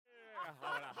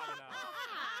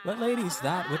What lady's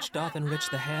that which doth enrich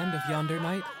the hand of yonder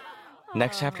knight?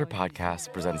 Next Chapter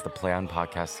Podcast presents the Play On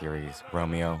podcast series,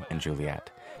 Romeo and Juliet,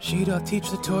 She doth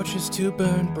teach the torches to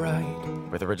burn bright.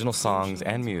 with original songs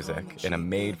and music in a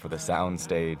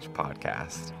made-for-the-soundstage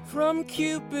podcast. From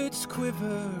Cupid's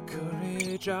quiver,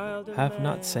 courage I'll derive. Have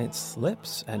not saints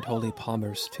lips and holy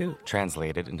palmers too?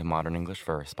 Translated into modern English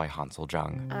verse by Hansel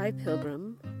Jung. I,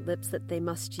 pilgrim, lips that they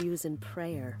must use in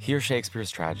prayer. Hear Shakespeare's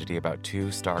tragedy about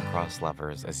two star-crossed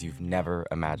lovers as you've never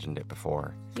imagined it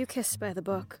before. You kiss by the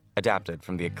book. Adapted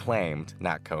from the acclaimed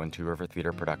Nat Coe and Two River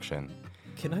Theater production.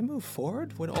 Can I move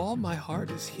forward when all my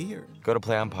heart is here? Go to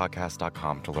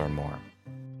playonpodcast.com to learn more.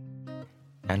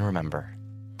 And remember,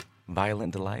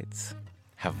 violent delights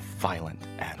have violent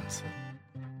ends.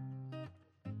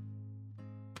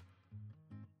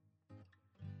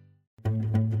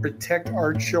 Protect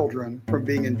our children from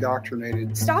being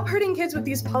indoctrinated. Stop hurting kids with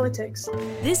these politics.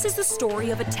 This is the story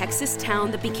of a Texas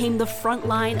town that became the front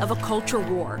line of a culture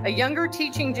war. A younger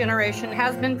teaching generation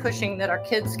has been pushing that our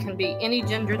kids can be any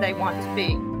gender they want to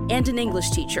be. And an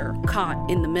English teacher caught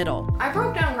in the middle. I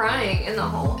broke down crying in the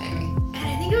hallway. And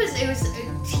I think it was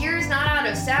tears not out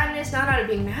of sadness, not out of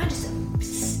being mad,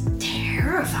 just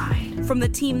terrified. From the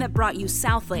team that brought you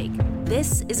Southlake,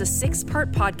 this is a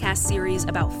 6-part podcast series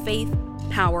about faith,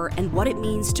 power, and what it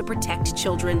means to protect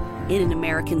children in an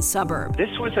American suburb. This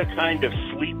was a kind of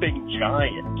sleeping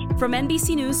giant. From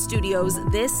NBC News Studios,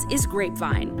 this is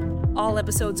Grapevine. All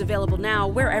episodes available now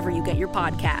wherever you get your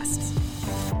podcasts.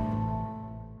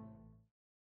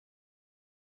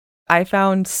 I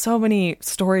found so many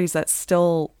stories that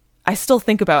I still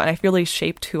think about, and I feel really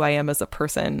shaped who I am as a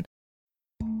person.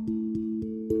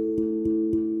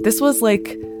 This was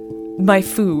like my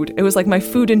food. It was like my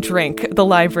food and drink, the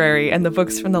library and the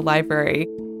books from the library.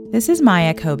 This is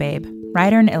Maya Kobabe,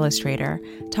 writer and illustrator,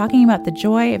 talking about the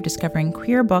joy of discovering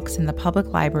queer books in the public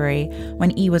library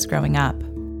when E was growing up.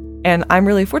 And I'm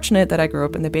really fortunate that I grew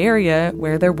up in the Bay Area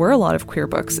where there were a lot of queer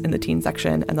books in the teen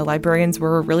section, and the librarians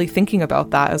were really thinking about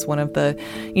that as one of the,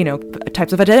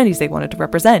 types of identities they wanted to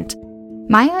represent.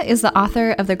 Maya is the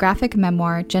author of the graphic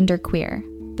memoir Genderqueer,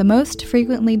 the most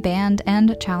frequently banned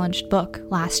and challenged book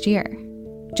last year.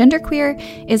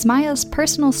 Genderqueer is Maya's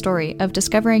personal story of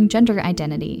discovering gender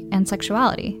identity and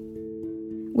sexuality.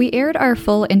 We aired our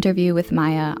full interview with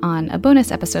Maya on a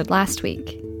bonus episode last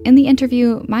week. In the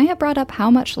interview, Maya brought up how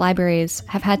much libraries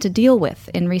have had to deal with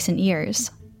in recent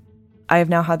years. I have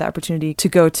now had the opportunity to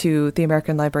go to the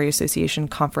American Library Association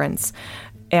conference,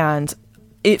 and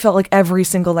it felt like every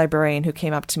single librarian who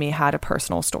came up to me had a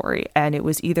personal story, and it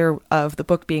was either of the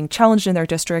book being challenged in their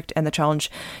district and the challenge,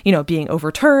 being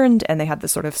overturned, and they had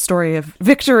this sort of story of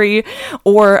victory,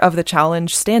 or of the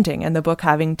challenge standing and the book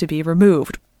having to be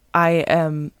removed. I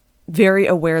am very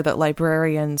aware that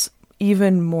librarians,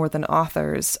 even more than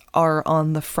authors, are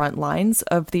on the front lines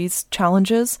of these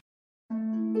challenges.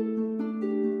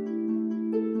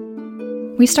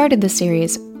 We started this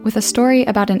series with a story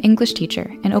about an English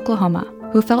teacher in Oklahoma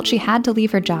who felt she had to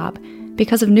leave her job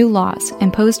because of new laws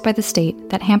imposed by the state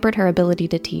that hampered her ability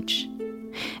to teach.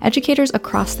 Educators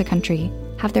across the country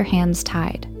have their hands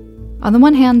tied. On the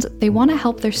one hand, they want to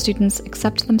help their students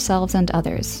accept themselves and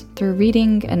others through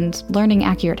reading and learning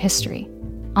accurate history.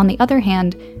 On the other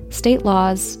hand, state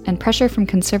laws and pressure from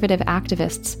conservative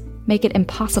activists make it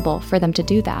impossible for them to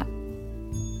do that.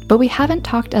 But we haven't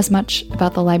talked as much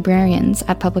about the librarians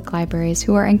at public libraries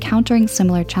who are encountering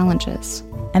similar challenges.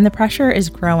 And the pressure is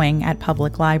growing at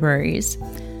public libraries.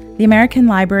 The American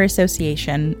Library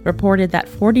Association reported that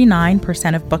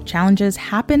 49% of book challenges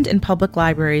happened in public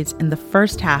libraries in the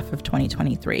first half of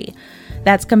 2023.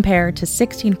 That's compared to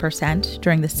 16%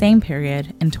 during the same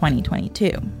period in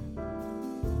 2022.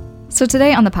 So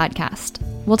today on the podcast,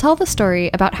 we'll tell the story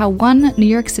about how one New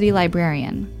York City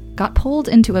librarian got pulled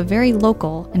into a very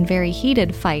local and very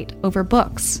heated fight over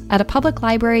books at a public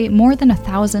library more than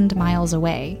 1,000 miles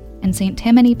away in St.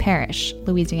 Tammany Parish,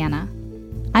 Louisiana.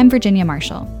 I'm Virginia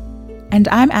Marshall. And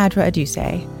I'm Adra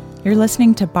Aduse. You're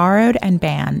listening to Borrowed and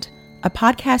Banned, a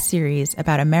podcast series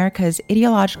about America's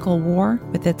ideological war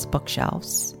with its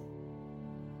bookshelves.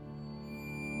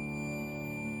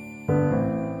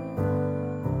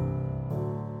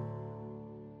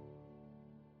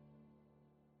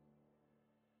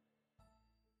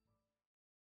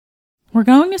 We're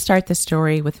going to start the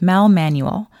story with Mel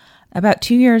Manuel. About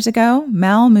 2 years ago,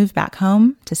 Mel moved back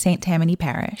home to St. Tammany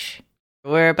Parish.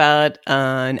 We're about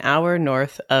an hour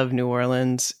north of New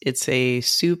Orleans. It's a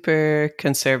super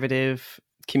conservative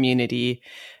community.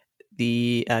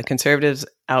 The conservatives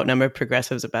outnumber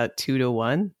progressives about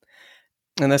 2-1.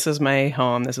 And this is my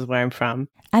home. This is where I'm from.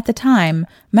 At the time,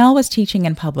 Mel was teaching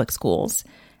in public schools.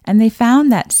 And they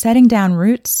found that setting down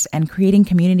roots and creating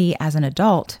community as an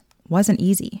adult wasn't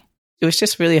easy. It was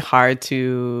just really hard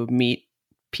to meet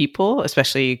people,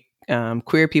 especially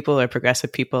queer people or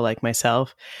progressive people like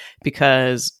myself,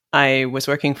 because I was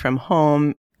working from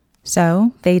home.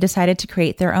 So they decided to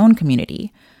create their own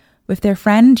community. With their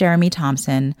friend Jeremy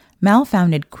Thompson, Mel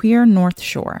founded Queer North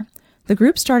Shore. The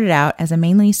group started out as a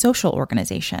mainly social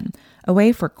organization, a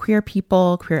way for queer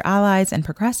people, queer allies, and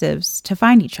progressives to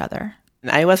find each other.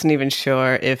 I wasn't even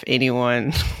sure if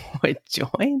anyone would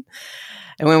join.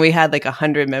 And when we had like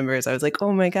 100 members, I was like,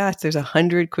 oh my gosh, there's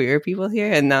 100 queer people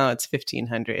here. And now it's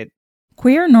 1,500.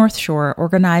 Queer North Shore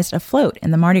organized a float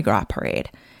in the Mardi Gras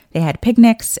parade. They had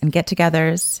picnics and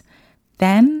get-togethers.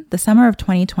 Then the summer of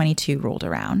 2022 rolled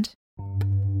around.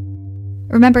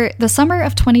 Remember, the summer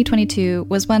of 2022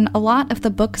 was when a lot of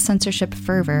the book censorship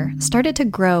fervor started to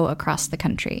grow across the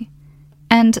country.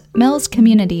 And Mel's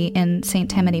community in St.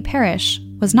 Tammany Parish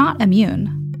was not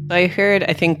immune. I heard,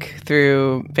 I think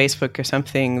through Facebook or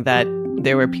something, that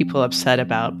there were people upset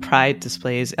about pride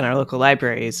displays in our local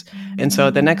libraries. And so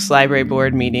at the next library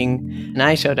board meeting, and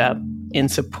I showed up in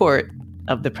support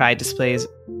of the pride displays.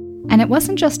 And it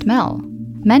wasn't just Mel.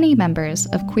 Many members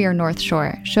of Queer North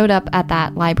Shore showed up at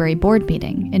that library board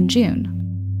meeting in June.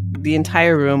 The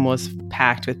entire room was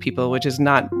packed with people, which is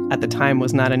not, at the time,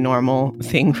 was not a normal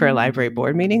thing for a library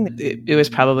board meeting. It was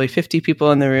probably 50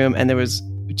 people in the room, and there was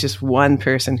just one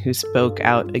person who spoke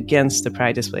out against the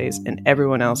pride displays, and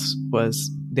everyone else was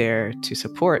there to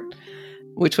support,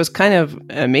 which was kind of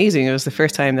amazing. It was the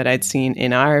first time that I'd seen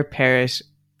in our parish.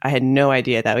 I had no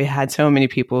idea that we had so many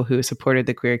people who supported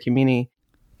the queer community.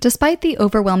 Despite the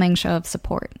overwhelming show of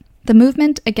support, the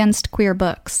movement against queer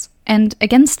books and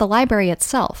against the library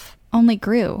itself only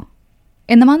grew.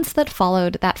 In the months that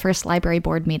followed that first library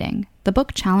board meeting, the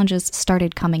book challenges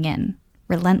started coming in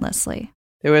relentlessly.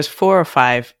 There was 4 or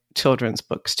 5 children's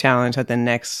books challenged at the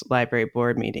next library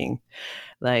board meeting.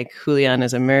 Like Julian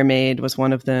as a Mermaid was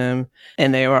one of them,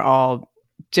 and they were all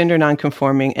gender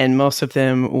nonconforming, and most of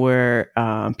them were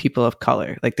people of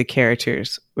color. Like the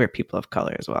characters were people of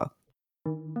color as well.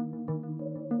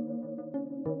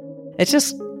 It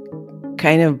just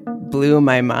kind of blew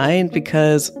my mind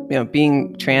because,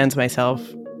 being trans myself,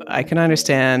 I can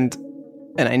understand,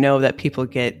 and I know that people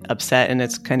get upset and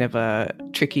it's kind of a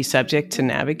tricky subject to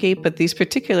navigate, but these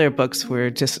particular books were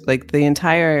just like, the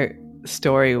entire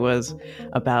story was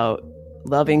about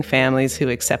loving families who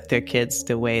accept their kids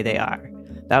the way they are.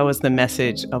 That was the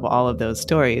message of all of those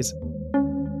stories.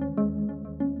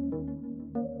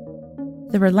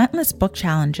 The relentless book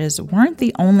challenges weren't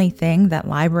the only thing that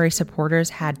library supporters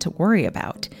had to worry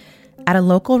about. At a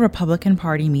local Republican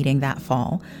Party meeting that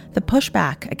fall, the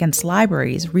pushback against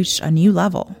libraries reached a new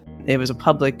level. It was a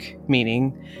public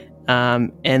meeting,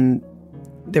 and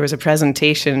there was a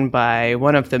presentation by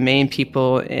one of the main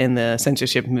people in the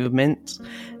censorship movement,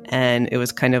 and it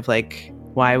was kind of like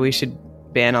why we should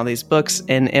ban all these books,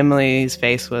 and Emily's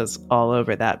face was all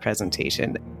over that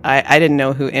presentation. I didn't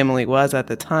know who Emily was at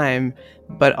the time,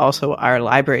 but also our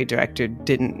library director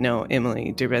didn't know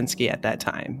Emily Drabinski at that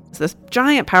time. It's this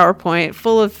giant PowerPoint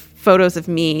full of photos of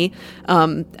me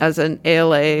as an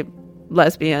ALA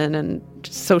lesbian and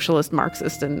socialist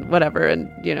Marxist and whatever, and,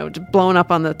 just blown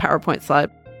up on the PowerPoint slide.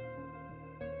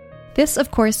 This,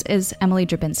 of course, is Emily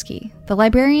Drabinski, the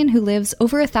librarian who lives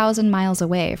over 1,000 miles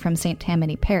away from St.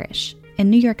 Tammany Parish in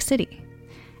New York City.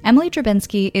 Emily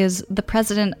Drabinski is the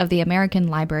president of the American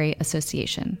Library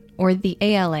Association, or the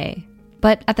ALA,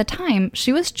 but at the time,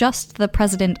 she was just the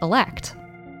president-elect.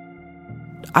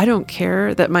 I don't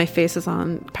care that my face is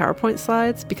on PowerPoint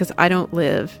slides because I don't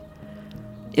live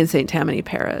in St. Tammany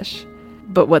Parish.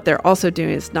 But what they're also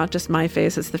doing is not just my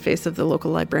face, it's the face of the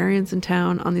local librarians in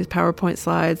town on these PowerPoint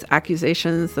slides,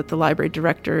 accusations that the library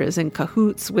director is in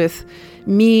cahoots with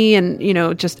me, and,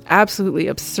 just absolutely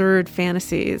absurd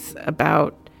fantasies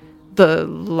about the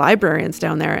librarians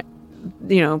down there.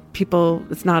 People,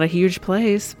 it's not a huge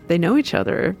place. They know each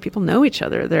other. People know each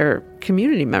other. They're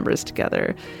community members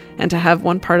together. And to have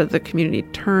one part of the community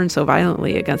turn so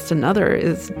violently against another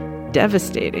is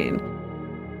devastating.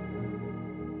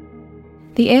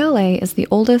 The ALA is the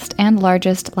oldest and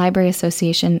largest library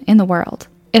association in the world.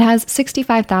 It has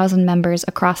 65,000 members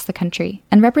across the country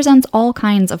and represents all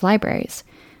kinds of libraries: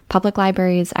 public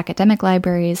libraries, academic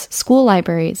libraries, school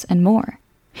libraries, and more.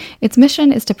 Its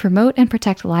mission is to promote and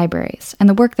protect libraries and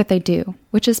the work that they do,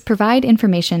 which is provide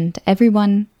information to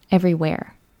everyone,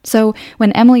 everywhere. So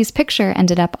when Emily's picture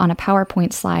ended up on a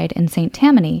PowerPoint slide in St.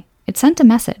 Tammany, it sent a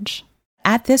message.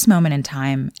 At this moment in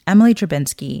time, Emily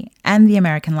Drabinski and the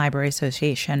American Library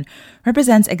Association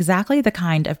represents exactly the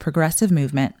kind of progressive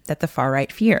movement that the far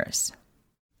right fears.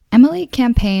 Emily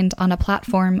campaigned on a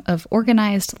platform of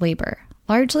organized labor,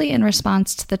 largely in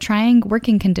response to the trying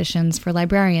working conditions for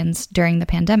librarians during the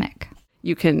pandemic.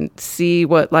 You can see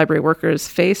what library workers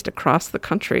faced across the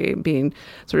country, being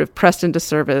sort of pressed into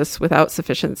service without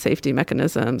sufficient safety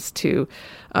mechanisms to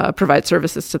provide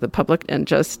services to the public. And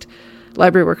just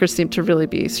library workers seem to really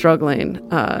be struggling.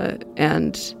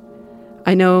 And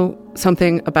I know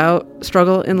something about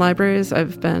struggle in libraries.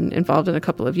 I've been involved in a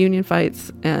couple of union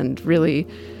fights and really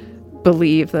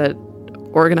believe that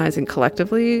organizing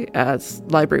collectively as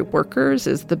library workers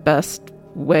is the best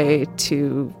way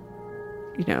to,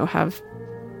 have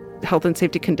health and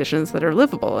safety conditions that are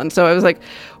livable. And so I was like,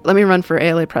 let me run for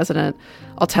ALA president.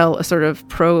 I'll tell a sort of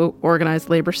pro-organized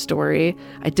labor story.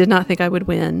 I did not think I would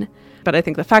win, but I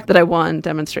think the fact that I won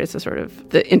demonstrates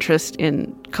the interest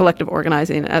in collective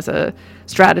organizing as a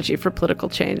strategy for political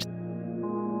change.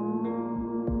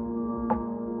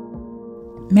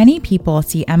 Many people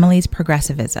see Emily's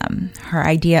progressivism, her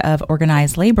idea of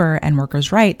organized labor and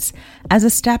workers' rights, as a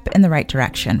step in the right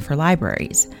direction for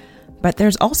libraries. But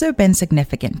there's also been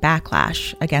significant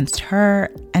backlash against her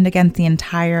and against the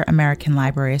entire American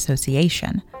Library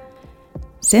Association.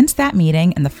 Since that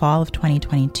meeting in the fall of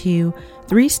 2022,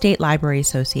 3 state library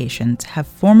associations have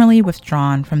formally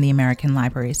withdrawn from the American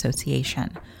Library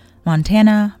Association: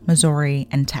 Montana, Missouri,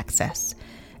 and Texas.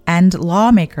 And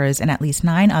lawmakers in at least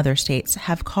 9 other states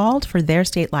have called for their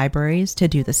state libraries to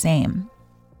do the same.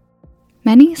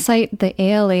 Many cite the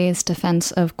ALA's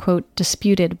defense of, quote,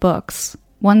 disputed books,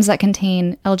 ones that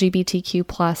contain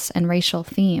LGBTQ+ and racial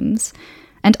themes,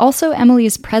 and also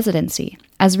Emily's presidency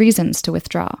as reasons to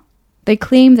withdraw. They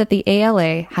claim that the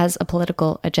ALA has a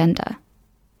political agenda.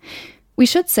 We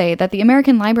should say that the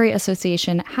American Library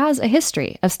Association has a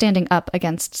history of standing up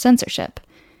against censorship.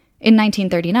 In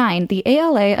 1939, the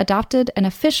ALA adopted an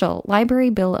official Library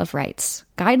Bill of Rights,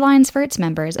 guidelines for its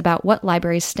members about what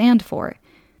libraries stand for.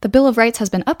 The Bill of Rights has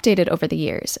been updated over the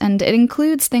years, and it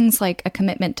includes things like a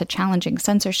commitment to challenging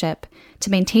censorship, to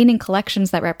maintaining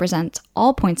collections that represent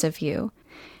all points of view,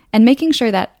 and making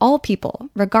sure that all people,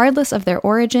 regardless of their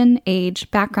origin, age,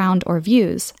 background, or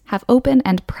views, have open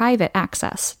and private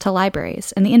access to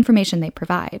libraries and the information they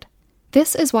provide.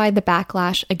 This is why the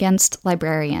backlash against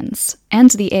librarians and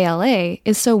the ALA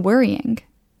is so worrying.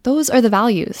 Those are the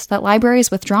values that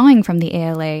libraries withdrawing from the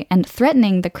ALA and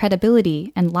threatening the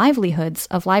credibility and livelihoods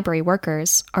of library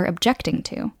workers are objecting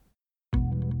to.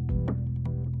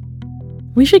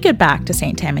 We should get back to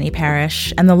St. Tammany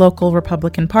Parish and the local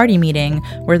Republican Party meeting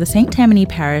where the St. Tammany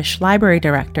Parish library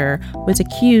director was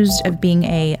accused of being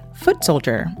a foot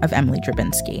soldier of Emily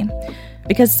Drabinski.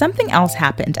 Because something else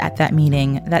happened at that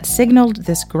meeting that signaled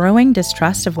this growing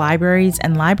distrust of libraries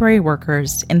and library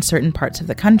workers in certain parts of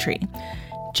the country.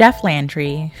 Jeff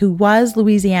Landry, who was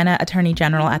Louisiana Attorney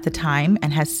General at the time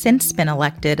and has since been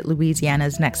elected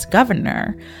Louisiana's next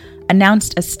governor,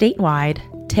 announced a statewide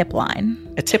tip line.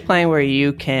 A tip line where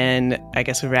you can,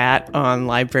 rat on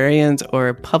librarians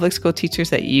or public school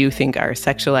teachers that you think are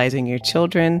sexualizing your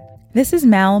children. This is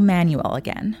Mel Manuel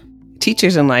again.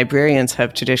 Teachers and librarians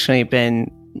have traditionally been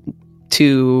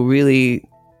 2 really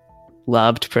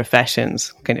loved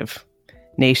professions, kind of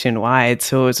nationwide.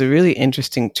 So it was a really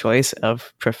interesting choice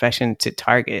of profession to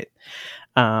target.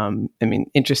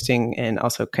 Interesting and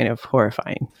also kind of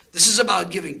horrifying. This is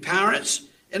about giving parents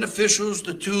and officials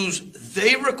the tools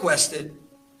they requested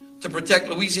to protect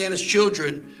Louisiana's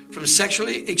children from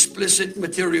sexually explicit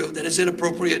material that is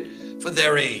inappropriate for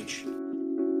their age.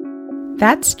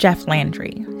 That's Jeff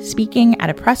Landry, speaking at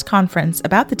a press conference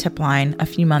about the tip line a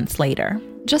few months later.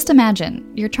 Just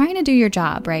imagine, you're trying to do your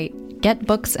job, right? Get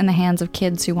books in the hands of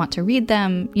kids who want to read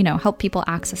them, help people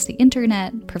access the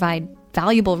internet, provide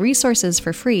valuable resources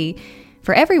for free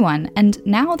for everyone. And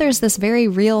now there's this very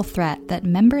real threat that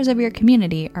members of your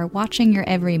community are watching your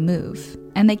every move,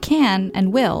 and they can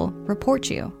and will report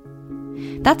you.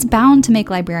 That's bound to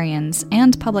make librarians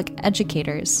and public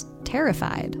educators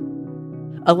terrified.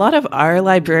 A lot of our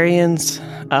librarians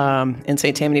in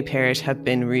St. Tammany Parish have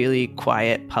been really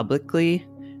quiet publicly.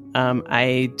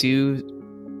 I do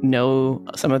know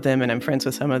some of them, and I'm friends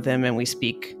with some of them, and we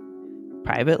speak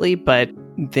privately, but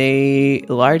they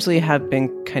largely have been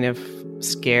kind of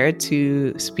scared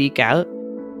to speak out.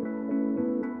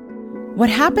 What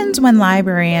happens when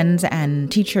librarians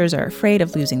and teachers are afraid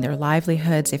of losing their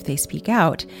livelihoods if they speak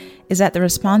out is that the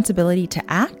responsibility to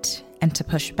act and to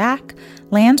push back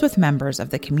lands with members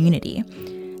of the community.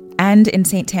 And in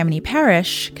St. Tammany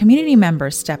Parish, community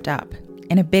members stepped up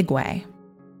in a big way.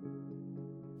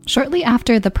 Shortly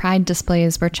after the Pride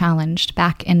displays were challenged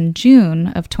back in June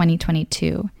of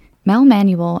 2022, Mel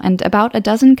Manuel and about a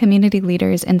dozen community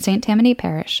leaders in St. Tammany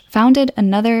Parish founded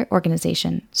another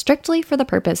organization strictly for the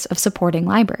purpose of supporting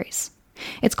libraries.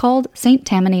 It's called St.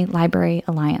 Tammany Library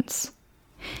Alliance.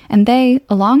 And they,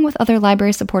 along with other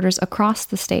library supporters across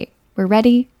the state, were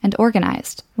ready and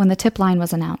organized when the tip line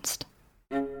was announced.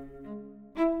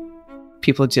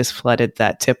 People just flooded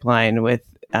that tip line with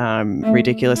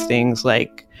ridiculous things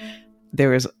like there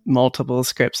was multiple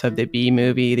scripts of the Bee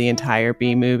Movie, the entire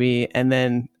Bee Movie, and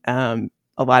then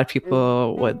a lot of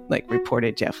people would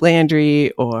reported Jeff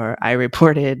Landry, or I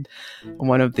reported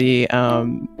one of the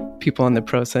people in the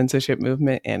pro-censorship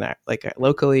movement and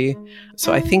locally.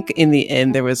 So I think in the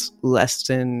end there was less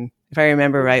than, if I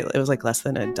remember right, it was less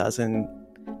than a dozen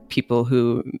people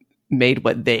who made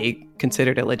what they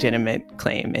considered a legitimate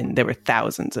claim, and there were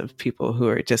thousands of people who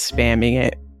were just spamming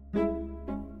it.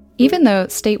 Even though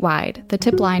statewide the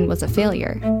tip line was a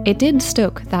failure, it did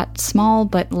stoke that small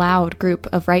but loud group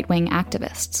of right-wing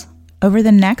activists. Over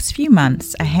the next few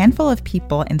months, a handful of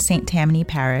people in St. Tammany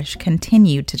Parish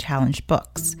continued to challenge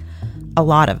books. A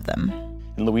lot of them.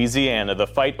 In Louisiana, the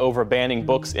fight over banning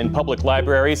books in public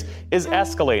libraries is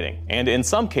escalating, and in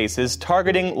some cases,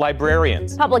 targeting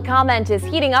librarians. Public comment is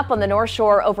heating up on the North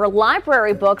Shore over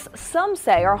library books some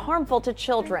say are harmful to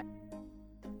children.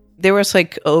 There was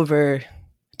over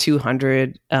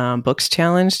 200 books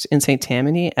challenged in St.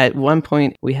 Tammany. At one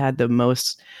point, we had the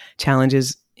most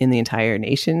challenges in the entire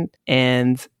nation,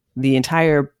 and the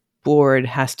entire board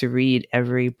has to read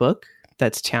every book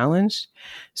that's challenged.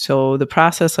 So the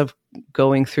process of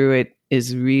going through it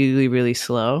is really, really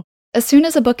slow. As soon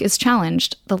as a book is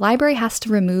challenged, the library has to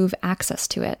remove access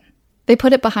to it. They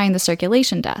put it behind the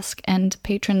circulation desk, and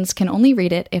patrons can only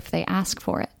read it if they ask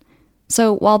for it.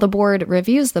 So while the board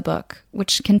reviews the book,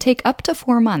 which can take up to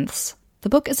 4 months, the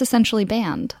book is essentially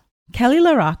banned. Kelly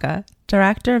LaRocca,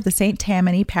 director of the St.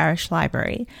 Tammany Parish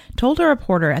Library, told a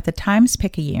reporter at the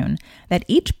Times-Picayune that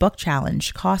each book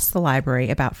challenge costs the library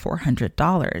about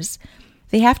 $400.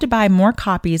 They have to buy more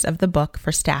copies of the book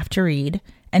for staff to read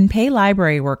and pay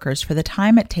library workers for the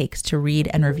time it takes to read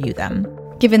and review them.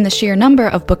 Given the sheer number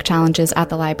of book challenges at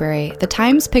the library, the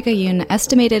Times-Picayune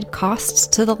estimated costs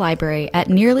to the library at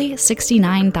nearly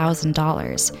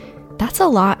 $69,000. That's a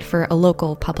lot for a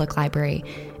local public library,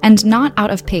 and not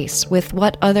out of pace with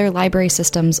what other library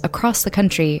systems across the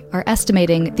country are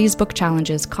estimating these book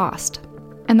challenges cost.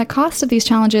 And the cost of these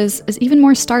challenges is even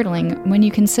more startling when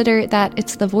you consider that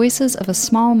it's the voices of a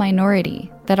small minority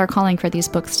that are calling for these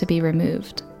books to be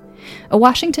removed. A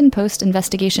Washington Post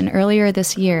investigation earlier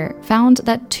this year found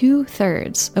that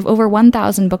 2/3 of over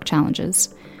 1,000 book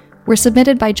challenges were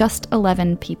submitted by just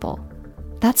 11 people.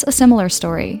 That's a similar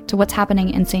story to what's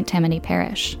happening in St. Tammany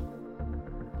Parish.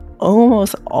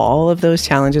 Almost all of those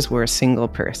challenges were a single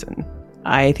person.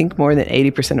 I think more than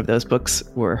 80% of those books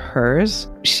were hers.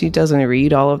 She doesn't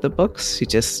read all of the books. She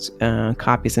just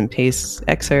copies and pastes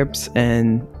excerpts,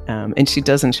 and she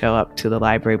doesn't show up to the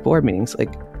library board meetings.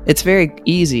 It's very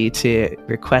easy to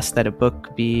request that a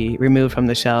book be removed from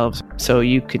the shelves, so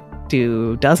you could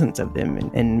do dozens of them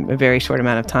in a very short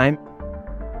amount of time.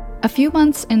 A few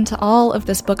months into all of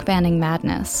this book banning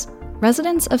madness,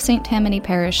 residents of St. Tammany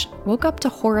Parish woke up to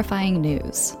horrifying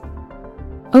news.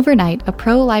 Overnight, a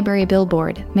pro-library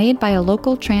billboard made by a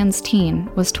local trans teen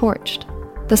was torched.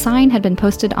 The sign had been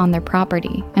posted on their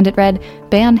property, and it read,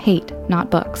 "Ban hate,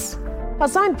 not books." A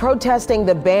sign protesting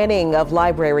the banning of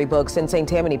library books in St.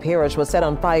 Tammany Parish was set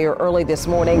on fire early this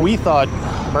morning. We thought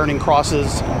burning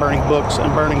crosses, burning books,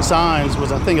 and burning signs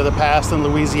was a thing of the past in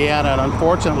Louisiana, and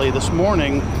unfortunately this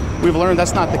morning we've learned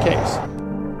that's not the case.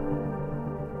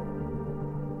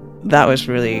 That was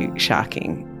really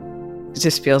shocking. It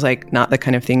just feels like not the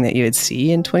kind of thing that you would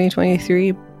see in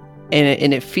 2023.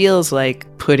 And it feels like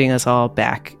putting us all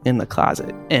back in the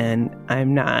closet. And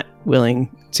I'm not willing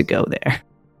to go there.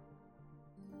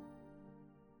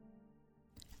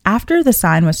 After the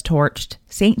sign was torched,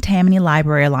 St. Tammany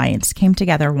Library Alliance came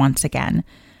together once again.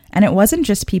 And it wasn't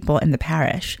just people in the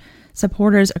parish.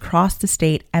 Supporters across the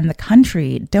state and the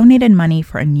country donated money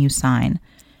for a new sign.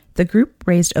 The group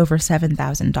raised over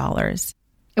 $7,000.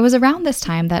 It was around this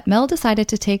time that Mel decided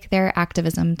to take their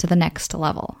activism to the next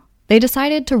level. They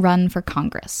decided to run for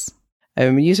Congress.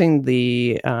 I'm using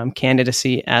the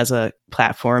candidacy as a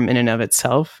platform in and of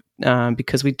itself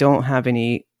because we don't have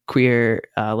any queer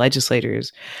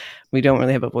legislators. We don't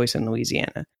really have a voice in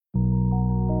Louisiana.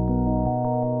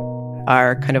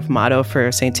 Our kind of motto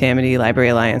for St. Tammany Library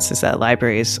Alliance is that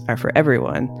libraries are for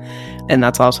everyone. And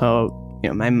that's also,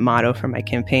 my motto for my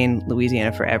campaign,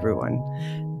 Louisiana for Everyone.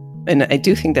 And I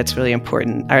do think that's really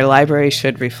important. Our library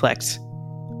should reflect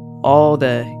all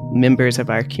the members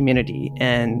of our community.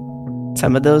 And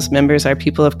Some of those members are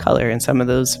people of color, and some of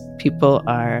those people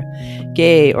are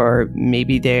gay, or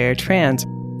maybe they're trans.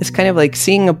 It's kind of like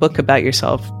seeing a book about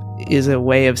yourself is a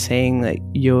way of saying that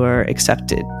you're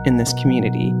accepted in this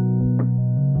community.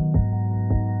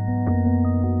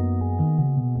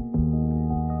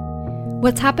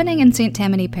 What's happening in St.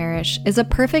 Tammany Parish is a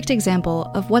perfect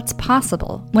example of what's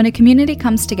possible when a community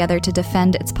comes together to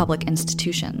defend its public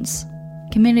institutions.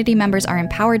 Community members are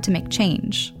empowered to make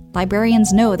change.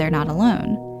 Librarians know they're not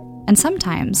alone. And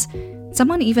sometimes,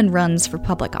 someone even runs for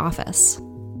public office.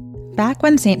 Back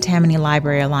when St. Tammany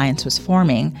Library Alliance was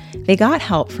forming, they got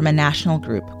help from a national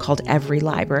group called Every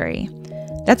Library.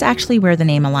 That's actually where the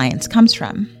name Alliance comes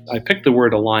from. I picked the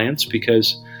word Alliance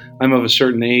because I'm of a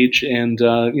certain age, and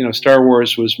Star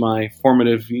Wars was my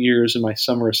formative years in my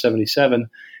summer of 77.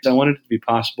 I wanted it to be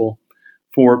possible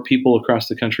for people across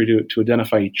the country to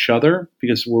identify each other,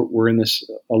 because we're in this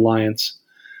alliance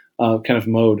kind of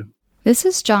mode. This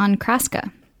is John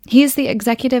Kraska. He's the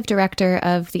executive director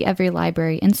of the Every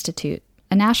Library Institute,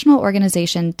 a national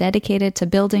organization dedicated to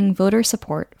building voter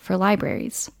support for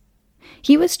libraries.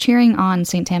 He was cheering on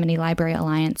St. Tammany Library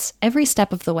Alliance every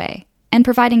step of the way and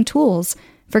providing tools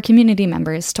for community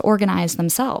members to organize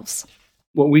themselves.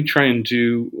 What we try and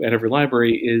do at Every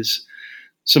Library is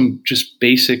some just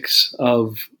basics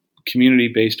of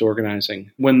community-based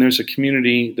organizing. When there's a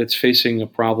community that's facing a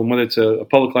problem, whether it's a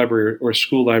public library or a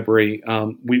school library,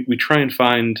 we try and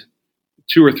find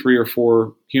 2 or 3 or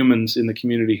 4 humans in the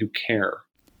community who care.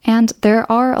 And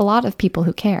there are a lot of people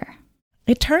who care.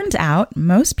 It turns out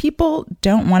most people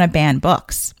don't want to ban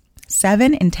books.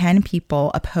 7 in 10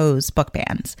 people oppose book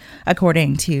bans,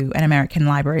 according to an American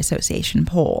Library Association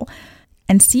poll.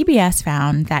 And CBS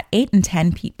found that 8 in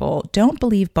 10 people don't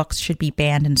believe books should be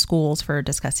banned in schools for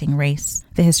discussing race,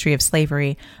 the history of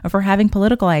slavery, or for having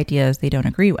political ideas they don't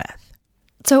agree with.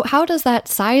 So how does that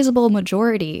sizable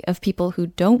majority of people who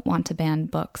don't want to ban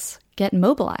books get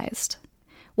mobilized?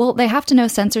 Well, they have to know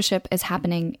censorship is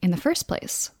happening in the first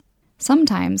place.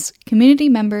 Sometimes community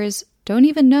members don't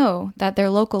even know that their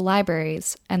local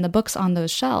libraries and the books on those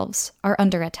shelves are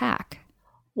under attack.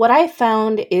 What I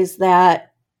found is that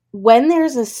when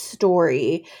there's a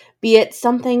story, be it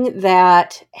something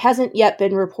that hasn't yet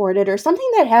been reported or something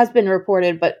that has been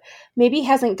reported but maybe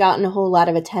hasn't gotten a whole lot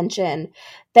of attention,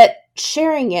 that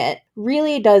sharing it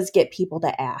really does get people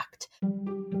to act.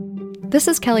 This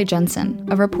is Kelly Jensen,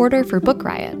 a reporter for Book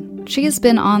Riot. She has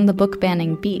been on the book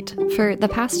banning beat for the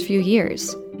past few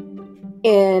years.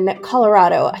 In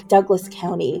Colorado, Douglas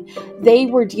County, they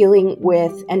were dealing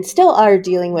with, and still are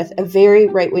dealing with, a very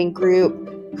right-wing group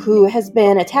who has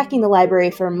been attacking the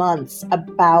library for months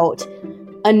about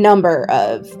a number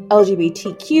of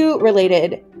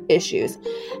LGBTQ-related issues.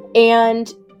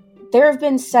 And there have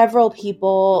been several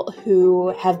people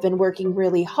who have been working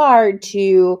really hard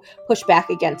to push back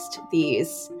against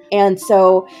these. And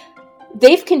so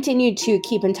they've continued to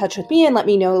keep in touch with me and let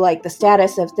me know, like, the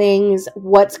status of things,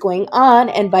 what's going on.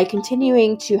 And by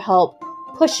continuing to help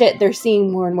push it, they're seeing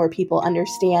more and more people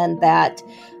understand that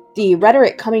the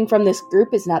rhetoric coming from this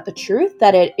group is not the truth,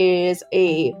 that it is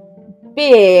a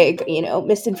big,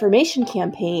 misinformation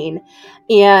campaign.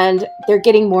 And they're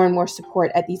getting more and more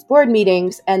support at these board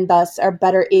meetings and thus are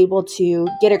better able to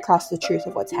get across the truth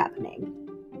of what's happening.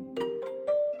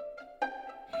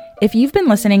 If you've been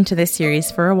listening to this series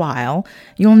for a while,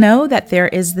 you'll know that there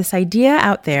is this idea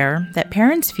out there that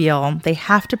parents feel they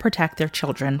have to protect their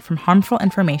children from harmful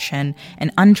information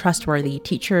and untrustworthy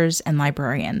teachers and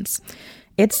librarians.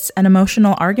 It's an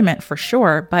emotional argument for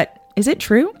sure, but is it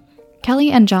true?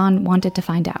 Kelly and John wanted to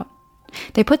find out.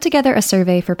 They put together a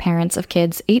survey for parents of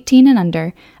kids 18 and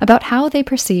under about how they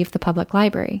perceive the public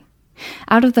library.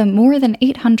 Out of the more than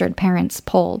 800 parents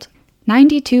polled,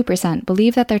 92%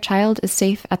 believe that their child is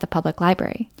safe at the public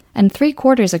library, and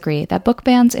 3/4 agree that book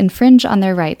bans infringe on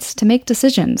their rights to make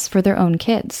decisions for their own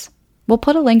kids. We'll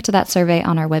put a link to that survey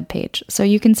on our webpage so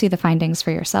you can see the findings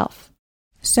for yourself.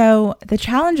 So the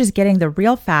challenge is getting the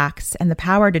real facts and the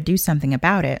power to do something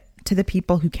about it to the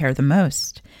people who care the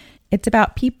most. It's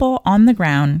about people on the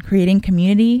ground creating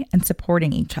community and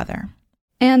supporting each other.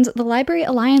 And the library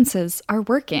alliances are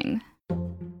working.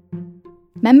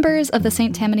 Members of the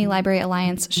St. Tammany Library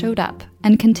Alliance showed up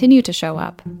and continue to show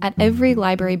up at every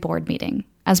library board meeting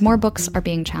as more books are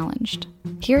being challenged.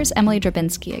 Here's Emily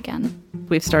Drabinski again.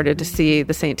 We've started to see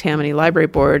the St. Tammany Library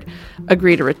Board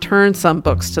agree to return some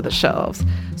books to the shelves.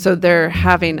 So they're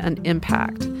having an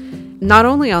impact. not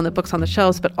only on the books on the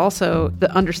shelves, but also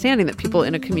the understanding that people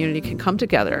in a community can come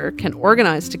together, can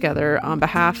organize together on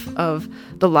behalf of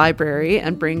the library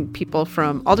and bring people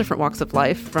from all different walks of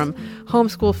life, from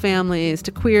homeschool families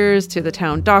to queers to the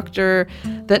town doctor,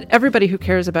 that everybody who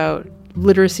cares about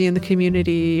literacy in the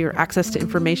community or access to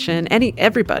information,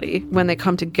 everybody, when they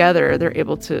come together, they're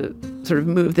able to sort of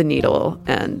move the needle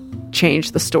and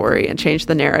change the story and change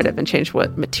the narrative and change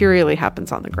what materially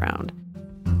happens on the ground.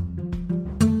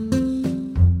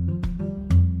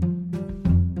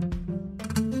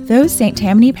 Those St.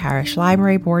 Tammany Parish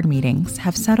Library Board meetings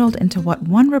have settled into what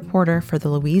one reporter for the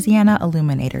Louisiana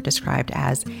Illuminator described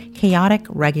as chaotic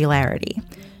regularity.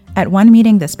 At one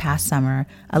meeting this past summer,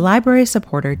 a library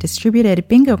supporter distributed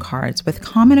bingo cards with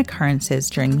common occurrences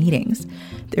during meetings.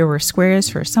 There were squares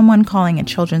for someone calling a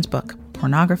children's book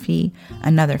pornography,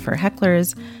 another for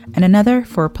hecklers, and another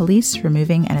for police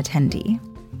removing an attendee.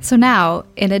 So now,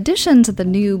 in addition to the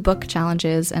new book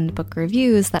challenges and book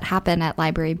reviews that happen at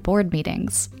library board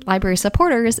meetings, library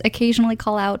supporters occasionally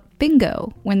call out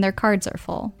bingo when their cards are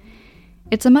full.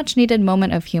 It's a much-needed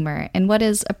moment of humor in what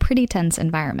is a pretty tense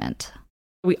environment.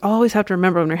 We always have to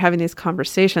remember when we're having these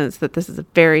conversations that this is a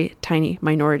very tiny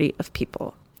minority of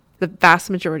people. The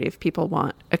vast majority of people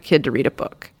want a kid to read a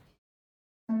book.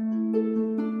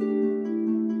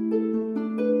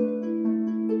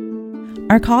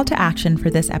 Our call to action for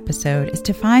this episode is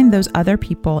to find those other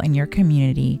people in your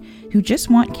community who just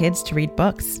want kids to read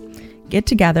books. Get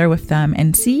together with them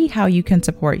and see how you can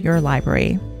support your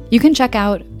library. You can check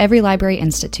out Every Library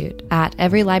Institute at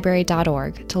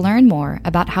everylibrary.org to learn more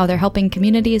about how they're helping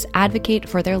communities advocate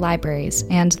for their libraries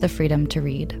and the freedom to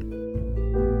read.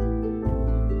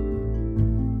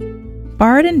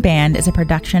 Bard and Band is a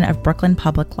production of Brooklyn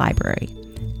Public Library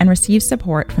and receives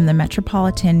support from the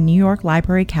Metropolitan New York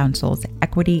Library Council's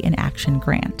Equity in Action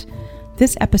grant.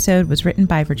 This episode was written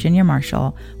by Virginia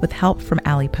Marshall with help from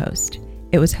Allie Post.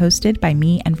 It was hosted by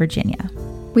me and Virginia.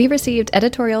 We received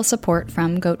editorial support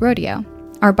from Goat Rodeo.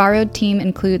 Our borrowed team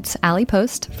includes Allie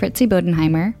Post, Fritzi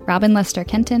Bodenheimer, Robin Lester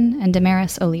Kenton, and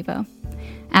Damaris Olivo.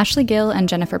 Ashley Gill and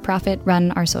Jennifer Profit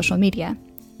run our social media.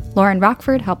 Lauren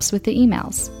Rockford helps with the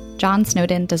emails. John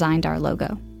Snowden designed our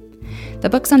logo. The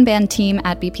Books Unbanned team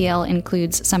at BPL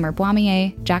includes Summer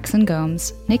Boismier, Jackson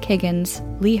Gomes, Nick Higgins,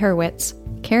 Lee Hurwitz,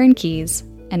 Karen Keys,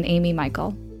 and Amy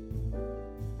Michael.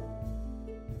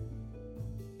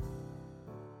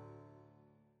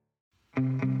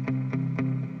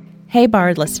 Hey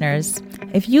Bard listeners,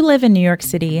 if you live in New York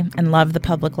City and love the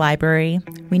public library,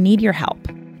 we need your help.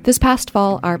 This past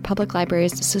fall, our public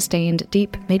libraries sustained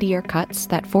deep mid-year cuts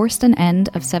that forced an end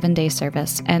of 7-day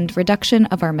service and reduction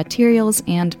of our materials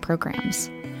and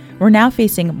programs. We're now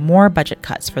facing more budget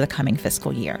cuts for the coming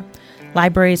fiscal year.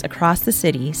 Libraries across the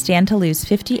city stand to lose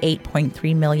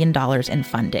 $58.3 million in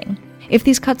funding. If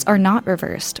these cuts are not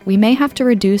reversed, we may have to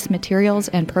reduce materials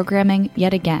and programming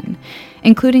yet again,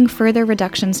 including further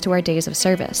reductions to our days of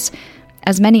service.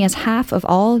 As many as half of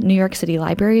all New York City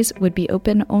libraries would be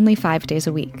open only 5 days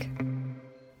a week.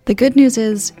 The good news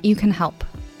is you can help.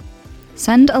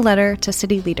 Send a letter to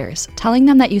city leaders telling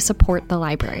them that you support the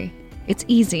library. It's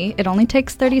easy, it only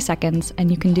takes 30 seconds, and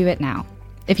you can do it now.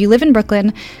 If you live in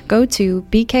Brooklyn, go to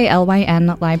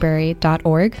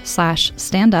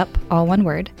bklynlibrary.org/standup, all one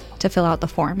word, to fill out the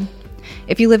form.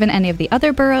 If you live in any of the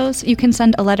other boroughs, you can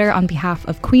send a letter on behalf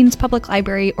of Queens Public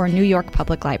Library or New York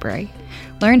Public Library.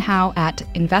 Learn how at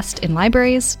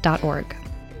investinlibraries.org.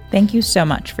 Thank you so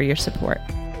much for your support.